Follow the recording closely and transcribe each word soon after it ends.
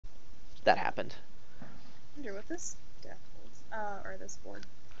that happened. I wonder what this deck holds. Or this board.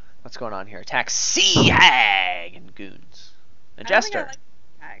 What's going on here? Attack Sea Hag and Goons. A I don't think I Jester. like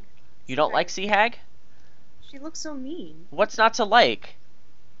Hag. You don't like Sea Hag? She looks so mean. What's not to like?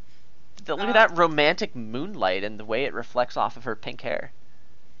 Look at Uh, that romantic moonlight and the way it reflects off of her pink hair.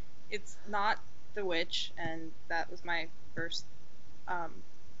 it's not the witch, and that was my first. Um,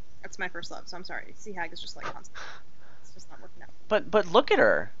 that's my first love. So I'm sorry. Sea Hag is just like constant. It's just not working out. But look at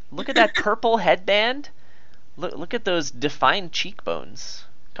her. Look at that purple headband. Look at those defined cheekbones.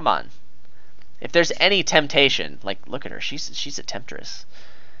 Come on. If there's any temptation, like look at her. She's a temptress.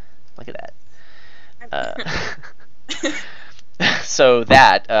 Look at that. So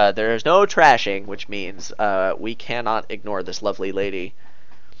that there's no trashing, which means we cannot ignore this lovely lady.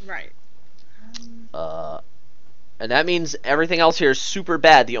 Right. And that means everything else here is super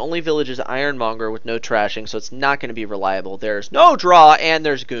bad. The only village is Ironmonger with no trashing, so it's not going to be reliable. There's no draw, and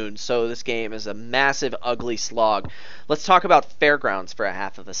there's goons, so this game is a massive, ugly slog. Let's talk about Fairgrounds for a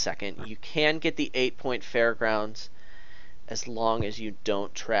half of a second. You can get the 8-point Fairgrounds as long as you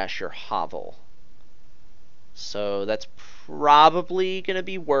don't trash your hovel. So that's probably going to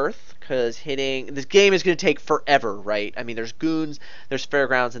be worth, because hitting... This game is going to take forever, right? I mean, there's Goons, there's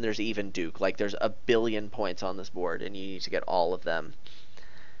Fairgrounds, and there's even Duke. Like, there's a billion points on this board, and you need to get all of them.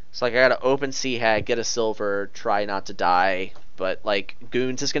 So, like, I gotta open Sea Hag, get a silver, try not to die. But, like,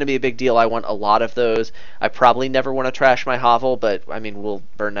 Goons is going to be a big deal. I want a lot of those. I probably never want to trash my hovel, but, I mean, we'll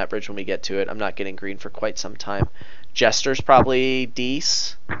burn that bridge when we get to it. I'm not getting green for quite some time. Jester's probably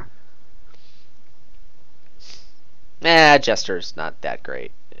Deece. Nah, Jester's not that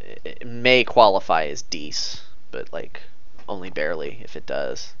great. It may qualify as Deece, but like only barely if it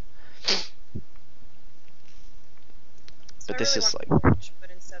does. So But I this really is like, wanted witch, but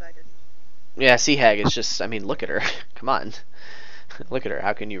instead I didn't. yeah, Sea Hag is just. I mean, look at her. Come on, look at her.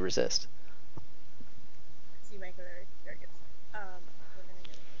 How can you resist? So you make a very, very good point. We're gonna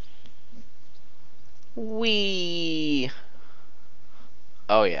get We.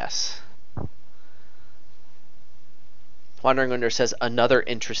 Oh yes. Wandering Winder says another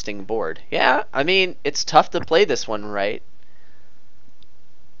interesting board. Yeah, I mean it's tough to play this one right.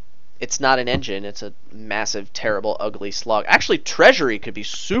 It's not an engine. It's a massive, terrible, ugly slog. Actually, Treasury could be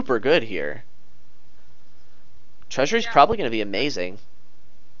super good here. Treasury's probably going to be amazing.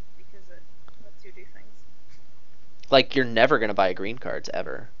 because it lets you do things. Like, you're never going to buy green cards,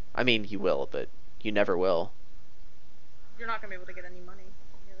 ever. I mean, you will, but you never will. You're not gonna be able to get any money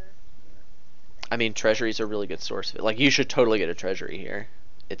either. I mean, Treasury's a really good source of it. Like, you should totally get a Treasury here.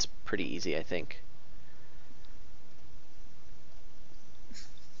 It's pretty easy, I think.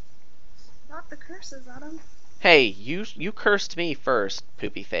 Not the curses, Adam. Hey, you cursed me first,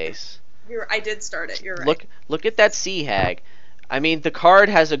 poopy face. I did start it. You're right. Look at that Sea Hag. I mean, the card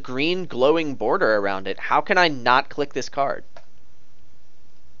has a green glowing border around it. How can I not click this card?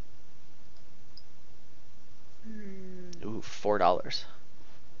 Ooh, $4. $3.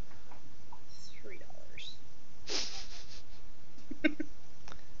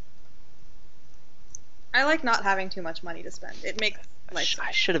 I like not having too much money to spend. It makes life.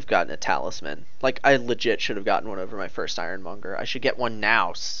 I should have gotten a Talisman. Like, I legit should have gotten one over my first Ironmonger. I should get one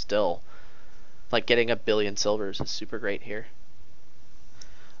now, still. Like, getting a billion silvers is super great here.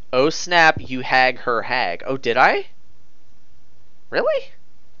 Oh, snap, you hag her hag. Oh, did I? Really?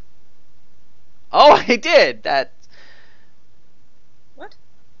 Oh, I did! What?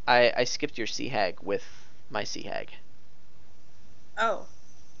 I skipped your Sea Hag with my Sea Hag. Oh.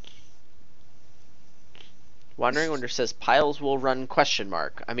 Wandering Wonder says piles will run question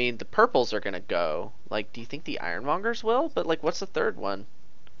mark. I mean, the purples are gonna go. Like, do you think the Ironmongers will? But like, what's the third one?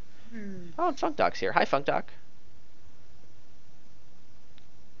 Oh, and Funk Doc's here. Hi, Funk Doc.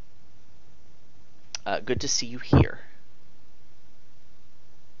 Good to see you here.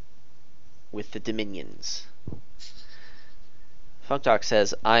 With the Dominions. Funk Doc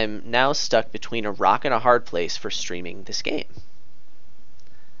says, I'm now stuck between a rock and a hard place for streaming this game.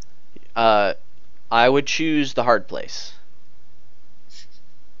 I would choose the hard place.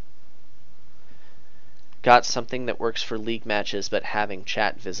 Got something that works for league matches, but having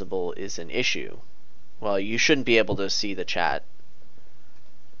chat visible is an issue. Well, you shouldn't be able to see the chat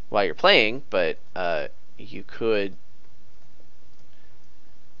while you're playing, but you could,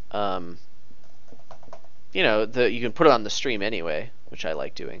 you know, you can put it on the stream anyway, which I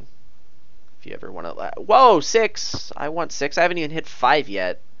like doing. If you ever want to, whoa, 6! I want 6. I haven't even hit 5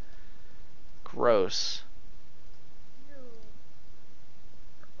 yet. Gross.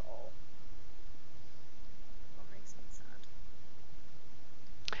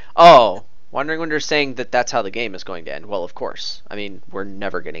 Oh, Wandering Wanderer is saying that that's how the game is going to end. Well, of course. I mean, we're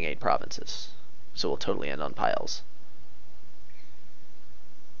never getting 8 provinces. So we'll totally end on piles.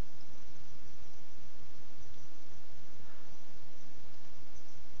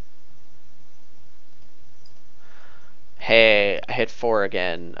 Hey, I hit 4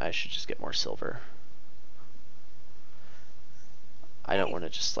 again. I should just get more silver. I don't want to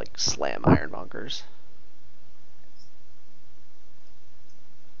just, like, slam ironmongers.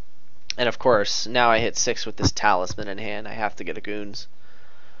 And of course, now I hit 6 with this talisman in hand. I have to get a goons.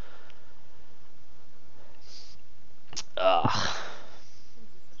 Ugh.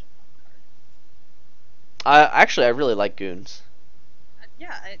 Actually, I really like goons.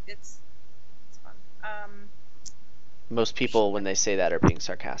 Yeah, it's fun. Most people, when they say that, are being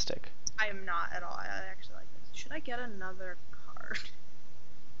sarcastic. I am not at all. I actually like this. Should I get another card?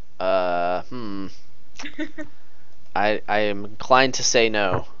 I am inclined to say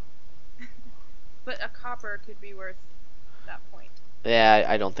no. But a copper could be worth that point. Yeah,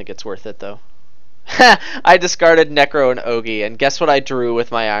 I don't think it's worth it, though. I discarded Necro and Ogi, and guess what I drew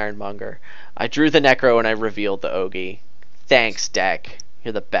with my Ironmonger? I drew the Necro and I revealed the Ogi. Thanks, deck.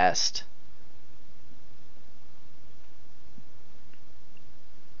 You're the best.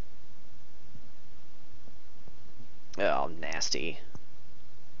 Oh, nasty.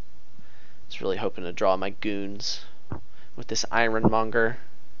 I was really hoping to draw my goons with this Ironmonger.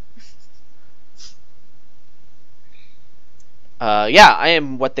 Yeah, I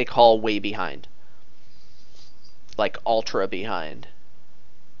am what they call way behind. Like, ultra behind.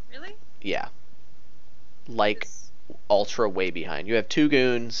 Really? Yeah. Like, ultra way behind. You have 2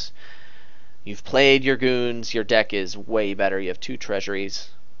 goons. You've played your goons. Your deck is way better. You have 2 treasuries.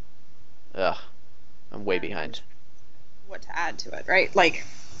 Ugh. I'm way behind. What to add to it, right? Like,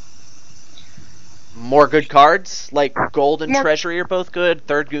 more good cards. Like, gold and treasury are both good.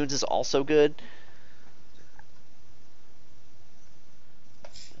 Third goons is also good.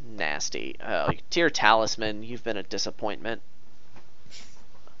 Nasty. Oh, dear Talisman, you've been a disappointment.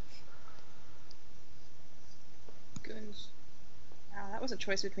 goons. Wow, that was a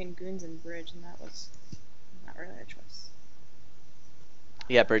choice between goons and bridge, and that was not really a choice.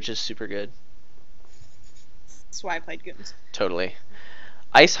 Yeah, bridge is super good. That's why I played goons. Totally.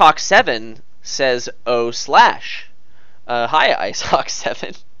 IceHawk7 says, oh slash. Hi,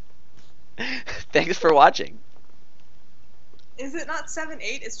 IceHawk7. Thanks for watching. Is it not 7-8?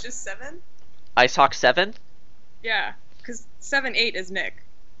 It's just 7? IceHawk7? Yeah, because 7-8 is Nick,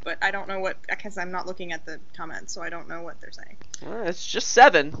 but I don't know what. I guess I'm not looking at the comments, so I don't know what they're saying. It's just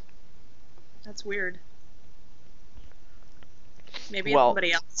 7. That's weird. Maybe Well, it's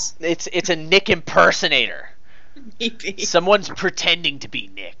somebody else. It's a Nick impersonator. Maybe. Someone's pretending to be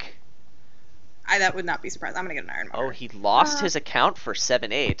Nick. That would not be surprised. I'm gonna get an Iron Monger. Oh, he lost his account for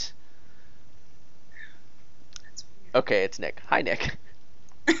 7-8. That's weird. Okay, it's Nick. Hi, Nick.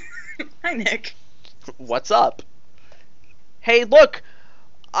 Hi, Nick. What's up? Hey, look!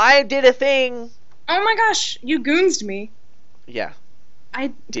 I did a thing! Oh my gosh, you goonsed me. Yeah.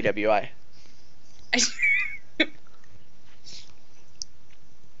 I DWI.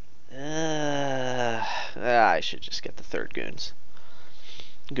 I should just get the third Goons.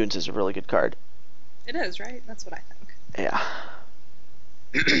 Goons is a really good card. It is, right? That's what I think. Yeah.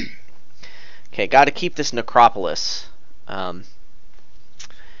 Okay, gotta keep this Necropolis. The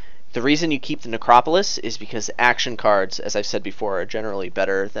reason you keep the Necropolis is because action cards, as I've said before, are generally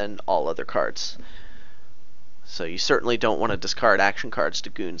better than all other cards. So you certainly don't want to discard action cards to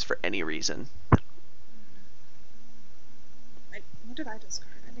Goons for any reason. What did I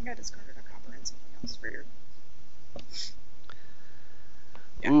discard? I think I discarded a copper and something else for your...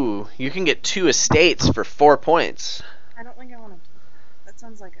 Yeah. Ooh, you can get 2 estates for 4 points. I don't think I want to do that. That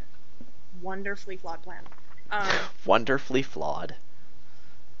sounds like a wonderfully flawed plan. Wonderfully flawed.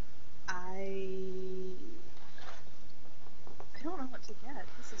 I don't know what to get.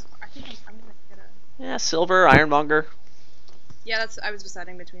 This is. I think I'm gonna get a. Yeah, silver, Ironmonger. Yeah, I was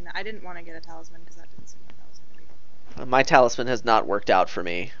deciding between that. I didn't want to get a talisman because that didn't seem like that was gonna be. My talisman has not worked out for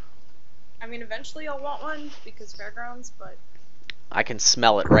me. I mean, eventually I'll want one because fairgrounds, but. I can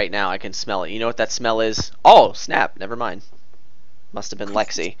smell it right now. I can smell it. You know what that smell is? Oh, snap. Never mind. Must have been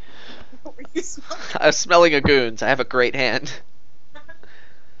Lexi. What were you smelling? I was smelling a Goons. I have a great hand.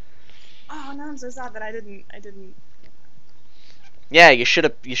 Oh no, I'm so sad that I didn't. Yeah, you should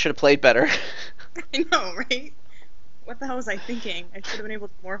have played better. I know, right? What the hell was I thinking? I should have been able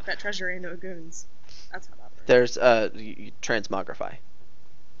to morph that treasury into a Goons. That's how that works. There's transmogrify.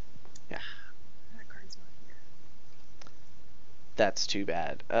 Yeah. That card's not here. That's too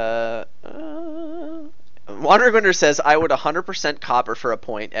bad. Wandering Winder says, I would 100% copper for a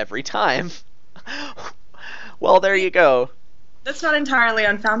point every time. Well, there you go. That's not entirely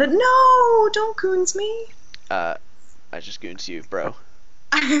unfounded. No, don't goons me. I just goons you, bro.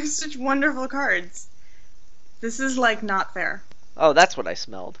 I have such wonderful cards. This is, like, not fair. Oh, that's what I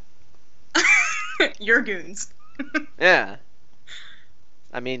smelled. You're goons. Yeah.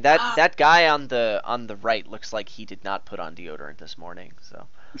 I mean, that guy on the right looks like he did not put on deodorant this morning, so.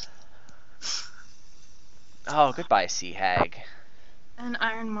 Oh, goodbye, Sea Hag. And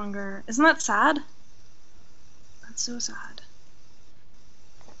Ironmonger. Isn't that sad? That's so sad.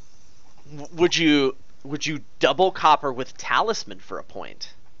 Would you double copper with Talisman for a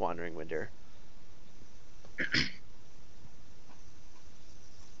point, Wandering Winder?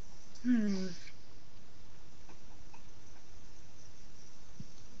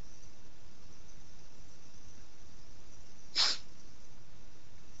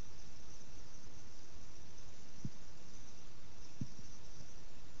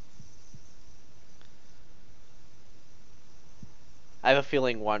 I have a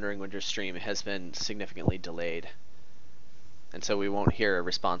feeling Wandering Winter's stream has been significantly delayed, and so we won't hear a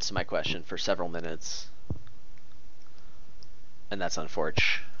response to my question for several minutes, and that's unfortunate.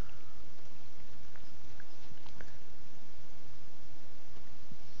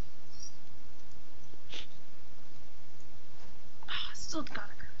 Still got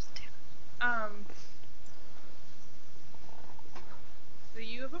a curse, damn. So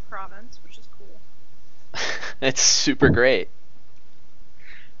you have a province, which is cool. It's super great.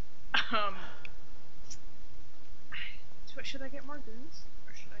 Should I get more goons?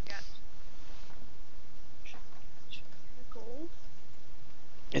 Or should I get a gold?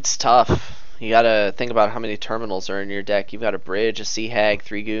 It's tough. You gotta think about how many terminals are in your deck. You've got a bridge, a Sea Hag,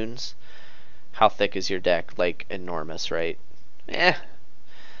 3 goons. How thick is your deck? Like, enormous, right? I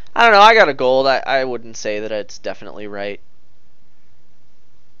don't know, I got a gold. I wouldn't say that it's definitely right.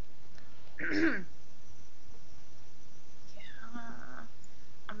 Yeah,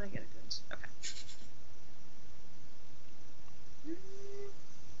 I'm gonna get a goons. Okay.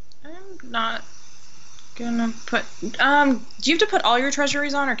 I'm not gonna put. Do you have to put all your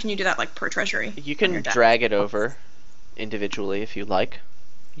treasuries on, or can you do that like per treasury? You can drag it over individually if you like.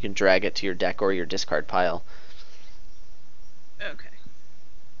 You can drag it to your deck or your discard pile. Okay.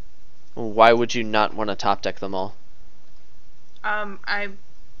 Why would you not want to top deck them all? I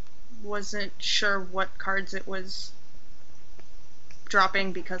wasn't sure what cards it was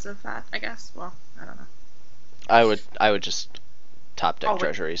dropping because of that, I guess. Well, I don't know. I would just top deck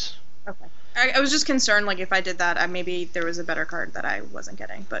treasuries. Okay. I was just concerned, like, if I did that, maybe there was a better card that I wasn't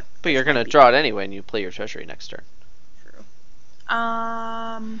getting, but you're gonna draw it anyway, and you play your treasury next turn. True.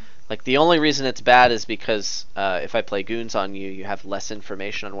 Like, the only reason it's bad is because if I play goons on you, you have less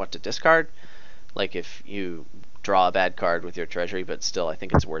information on what to discard. Like, if you draw a bad card with your treasury, but still, I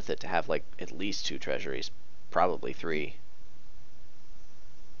think it's worth it to have, like, at least 2 treasuries, probably 3.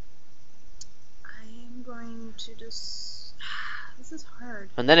 I'm going to just... This is hard.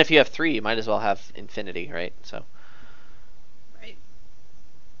 And then if you have 3, you might as well have infinity, right? So. Right.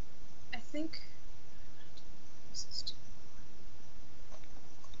 I think...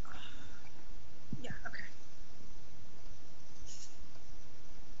 Yeah, okay.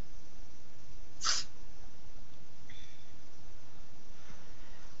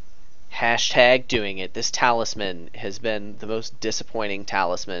 Hashtag doing it. This talisman has been the most disappointing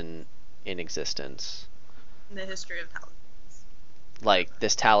talisman in existence. In the history of talismans. Like,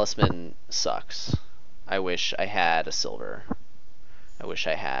 this talisman sucks. I wish I had a silver. I wish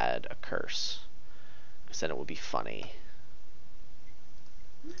I had a curse. Because then it would be funny.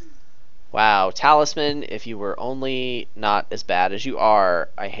 Wow, talisman, if you were only not as bad as you are,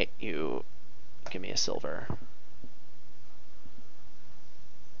 I hate you. Give me a silver.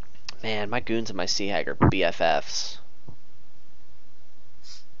 Man, my goons and my Sea Hag are BFFs.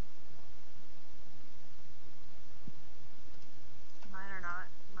 Mine are not.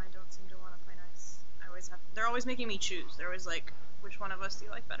 Mine don't seem to want to play nice. They're always making me choose. They're always like, which one of us do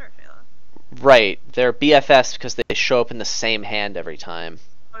you like better, Shaila? Right, they're BFFs because they show up in the same hand every time.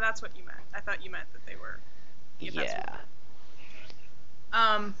 Oh, that's what you meant. I thought you meant that they were BFFs.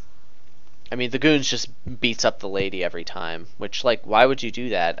 Yeah. I mean, the goons just beats up the lady every time, which, like, why would you do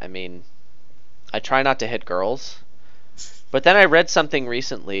that? I mean, I try not to hit girls, but then I read something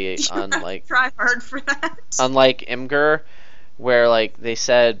recently on, like, try hard for that. On, like, Imgur, where, like, they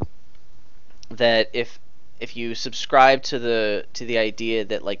said that if you subscribe to the idea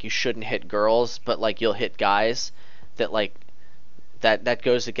that, like, you shouldn't hit girls, but, like, you'll hit guys, that, like, that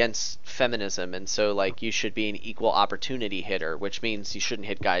goes against feminism, and so, like, you should be an equal opportunity hitter, which means you shouldn't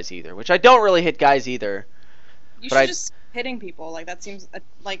hit guys either, which I don't really hit guys either, You But should just hitting people. Like that seems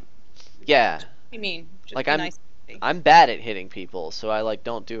like. yeah, Just be mean. Just like be nice. I'm bad at hitting people, so I like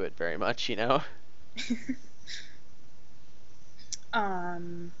don't do it very much, you know.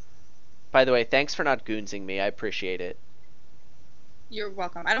 By the way, thanks for not goonsing me. I appreciate it. You're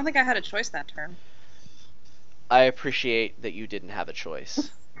welcome. I don't think I had a choice that turn. I appreciate that you didn't have a choice.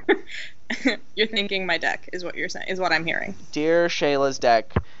 You're thinking my deck is what you're saying, is what I'm hearing. Dear Shayla's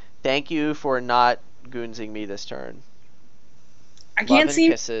deck, thank you for not goonsing me this turn. I Love can't and see.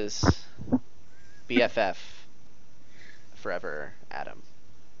 kisses. BFF. Forever, Adam.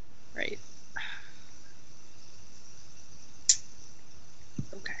 Right.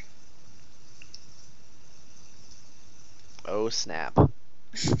 Okay. Oh, snap.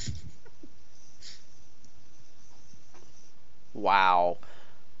 Wow.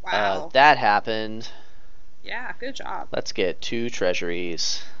 Wow. That happened. Yeah, good job. Let's get 2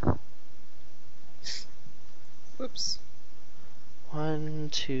 treasuries. Whoops. 1,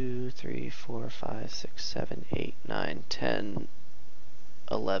 2, 3, 4, 5, 6, 7, 8, 9, 10,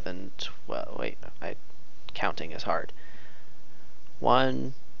 11, 12. Wait, counting is hard.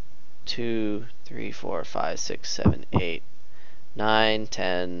 1, 2, 3, 4, 5, 6, 7, 8, 9,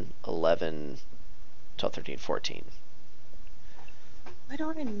 10, 11, 12, 13, 14. Why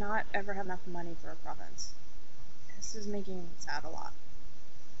don't I not ever have enough money for a province? This is making me sad a lot.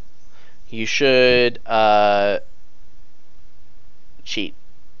 You should cheat.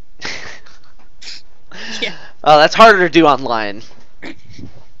 Yeah. Oh, that's harder to do online.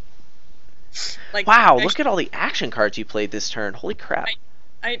 Like, wow, look at all the action cards you played this turn. Holy crap.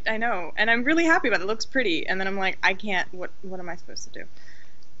 I know, and I'm really happy about it. It looks pretty, and then I'm like, I can't. What am I supposed to do?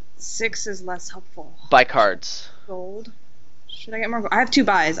 6 is less helpful. Buy cards. Gold. Should I get more gold? I have 2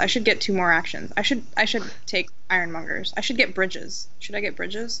 buys. I should get 2 more actions. I should take Ironmongers. I should get bridges. Should I get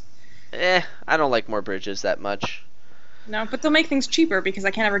bridges? I don't like more bridges that much. No, but they'll make things cheaper because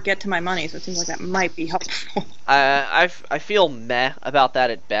I can't ever get to my money, so it seems like that might be helpful. I feel meh about that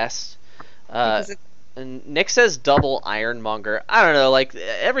at best. And Nick says double Ironmonger. I don't know, like,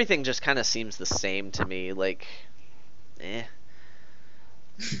 everything just kind of seems the same to me. Like,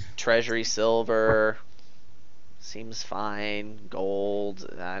 Treasury silver seems fine. Gold,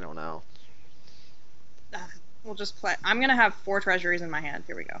 I don't know. We'll just play. I'm gonna have 4 treasuries in my hand.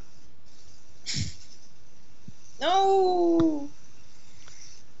 Here we go. No.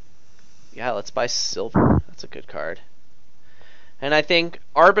 Yeah, let's buy silver. That's a good card. And I think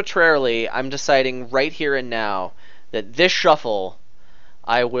arbitrarily, I'm deciding right here and now that this shuffle,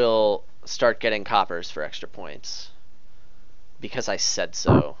 I will start getting coppers for extra points. Because I said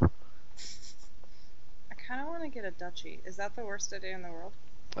so. I kind of want to get a duchy. Is that the worst idea in the world?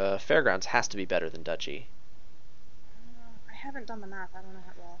 Fairgrounds has to be better than duchy. I haven't done the math. I don't know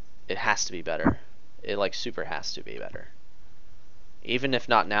how well. It has to be better. It, like, super has to be better. Even if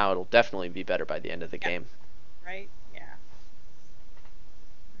not now, it'll definitely be better by the end of the game. Right? Yeah.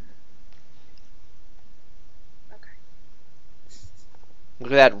 Okay.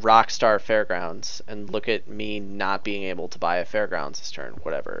 Look at that Rockstar Fairgrounds, and look at me not being able to buy a Fairgrounds this turn.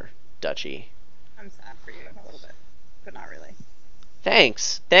 Whatever, duchy. I'm sad for you a little bit, but not really.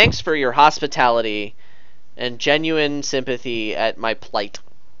 Thanks. Thanks for your hospitality and genuine sympathy at my plight.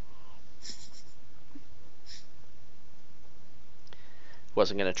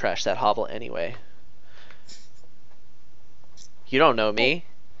 Wasn't going to trash that hovel anyway. You don't know me.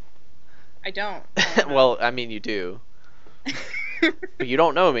 I don't. Well, I mean, you do. But you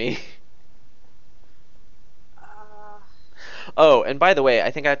don't know me. Oh, and by the way,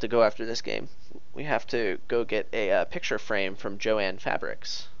 I think I have to go after this game. We have to go get a picture frame from Joanne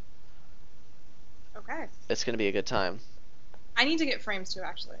Fabrics. Okay. It's going to be a good time. I need to get frames too,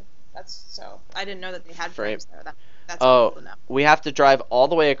 actually. That's so. I didn't know that they had frames there. That's cool to know. We have to drive all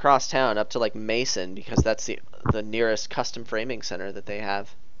the way across town up to like Mason because that's the nearest custom framing center that they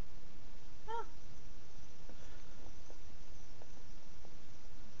have. Huh.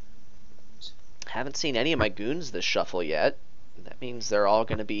 Haven't seen any of my goons this shuffle yet. That means they're all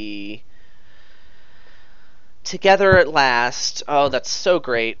going to be together at last. Oh, that's so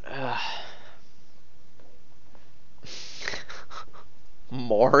great.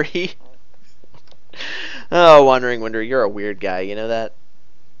 Maury? Oh, Wandering Winder, you're a weird guy, you know that?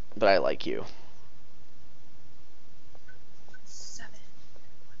 But I like you. 7,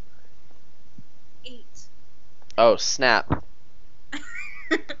 8. Oh, snap.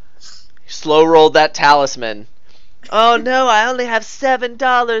 Slow rolled that talisman. Oh no, I only have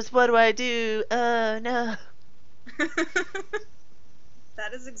 $7. What do I do? Oh no.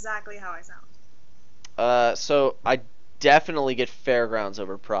 That is exactly how I sound. So I definitely get Fairgrounds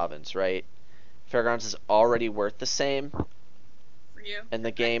over Province, right? Fairgrounds is already worth the same. For you. And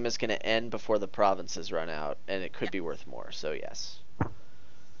the game is going to end before the provinces run out, and it could Yeah. be worth more, so yes.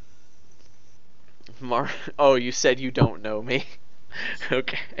 Oh, you said you don't know me?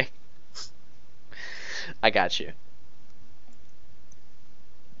 Okay. I got you.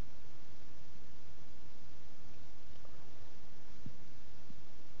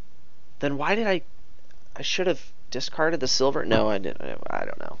 Then why did I should have discarded the silver? No, I didn't. I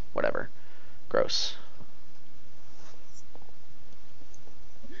don't know. Whatever. Gross.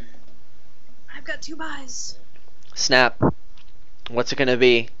 I've got 2 buys. Snap. What's it going to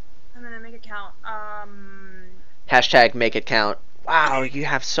be? I'm gonna make it count. Hashtag make it count. Wow, you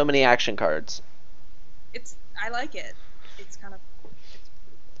have so many action cards. I like it. It's kind of.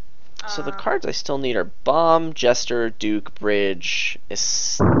 So the cards I still need are Bomb, Jester, Duke, Bridge,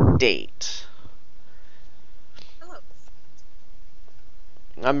 Estate. Hello.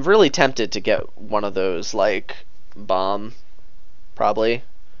 I'm really tempted to get one of those, like Bomb, probably,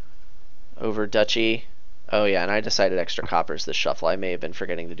 over Duchy. Oh yeah, and I decided extra coppers this shuffle. I may have been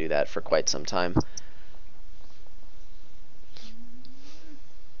forgetting to do that for quite some time.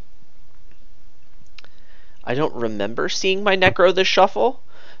 I don't remember seeing my Necro this shuffle,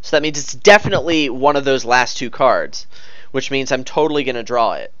 so that means it's definitely one of those last 2 cards, which means I'm totally going to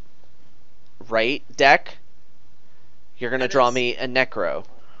draw it. Right, deck? You're going to draw me a Necro.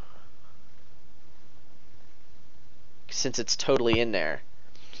 Since it's totally in there.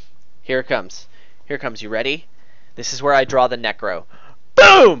 Here it comes. Here it comes. You ready? This is where I draw the Necro.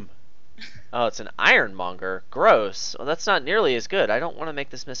 Boom! Oh, it's an Ironmonger. Gross. Well, that's not nearly as good. I don't want to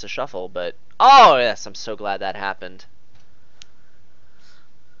make this miss a shuffle, but... Oh, yes, I'm so glad that happened.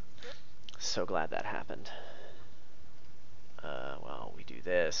 So glad that happened. Well, we do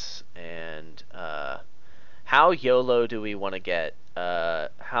this, and... how YOLO do we want to get? How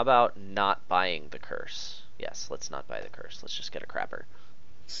about not buying the curse? Yes, let's not buy the curse. Let's just get a crapper.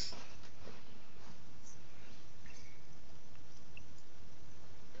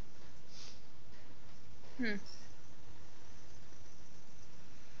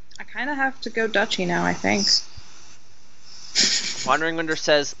 I kind of have to go Duchy now, I think. Wandering Winder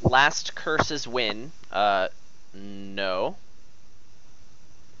says, last curses win. No.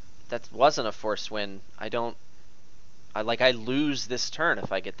 That wasn't a forced win. I lose this turn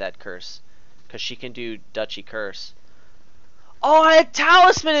if I get that curse. Because she can do Duchy curse. Oh, I had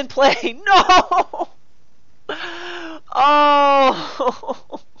Talisman in play! No!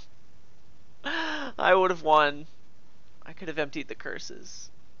 Oh! I would have won. I could have emptied the curses.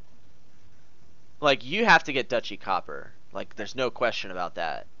 Like, you have to get Duchy Copper. Like, there's no question about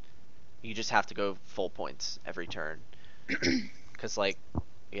that. You just have to go full points every turn. Because, like,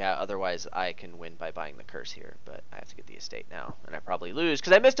 yeah, otherwise I can win by buying the curse here. But I have to get the estate now. And I probably lose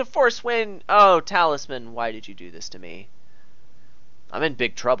because I missed a force win. Oh, Talisman, why did you do this to me? I'm in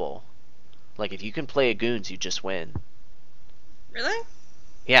big trouble. Like, if you can play a Goons, you just win. Really?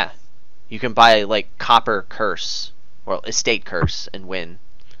 Yeah. You can buy, like, Copper Curse. Or Estate Curse and win.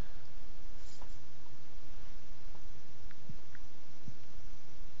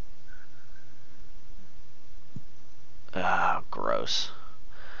 Oh, gross.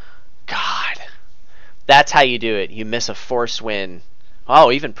 God. That's how you do it. You miss a force win.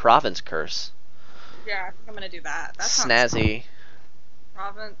 Oh, even Province Curse. Yeah, I think I'm gonna do that. That sounds Snazzy.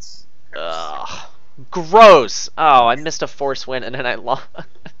 Province. Ugh. Gross. Oh, I missed a force win and then I lost.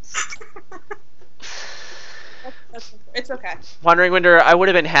 It's okay. Wandering Winder, I would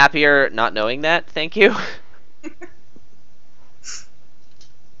have been happier not knowing that. Thank you.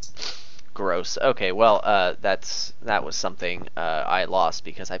 Gross. Okay, well, that was something I lost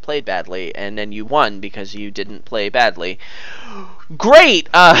because I played badly, and then you won because you didn't play badly. Great!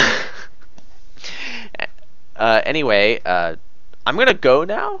 Anyway, I'm gonna go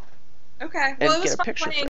now. Okay. And Well, it was get a fun picture playing.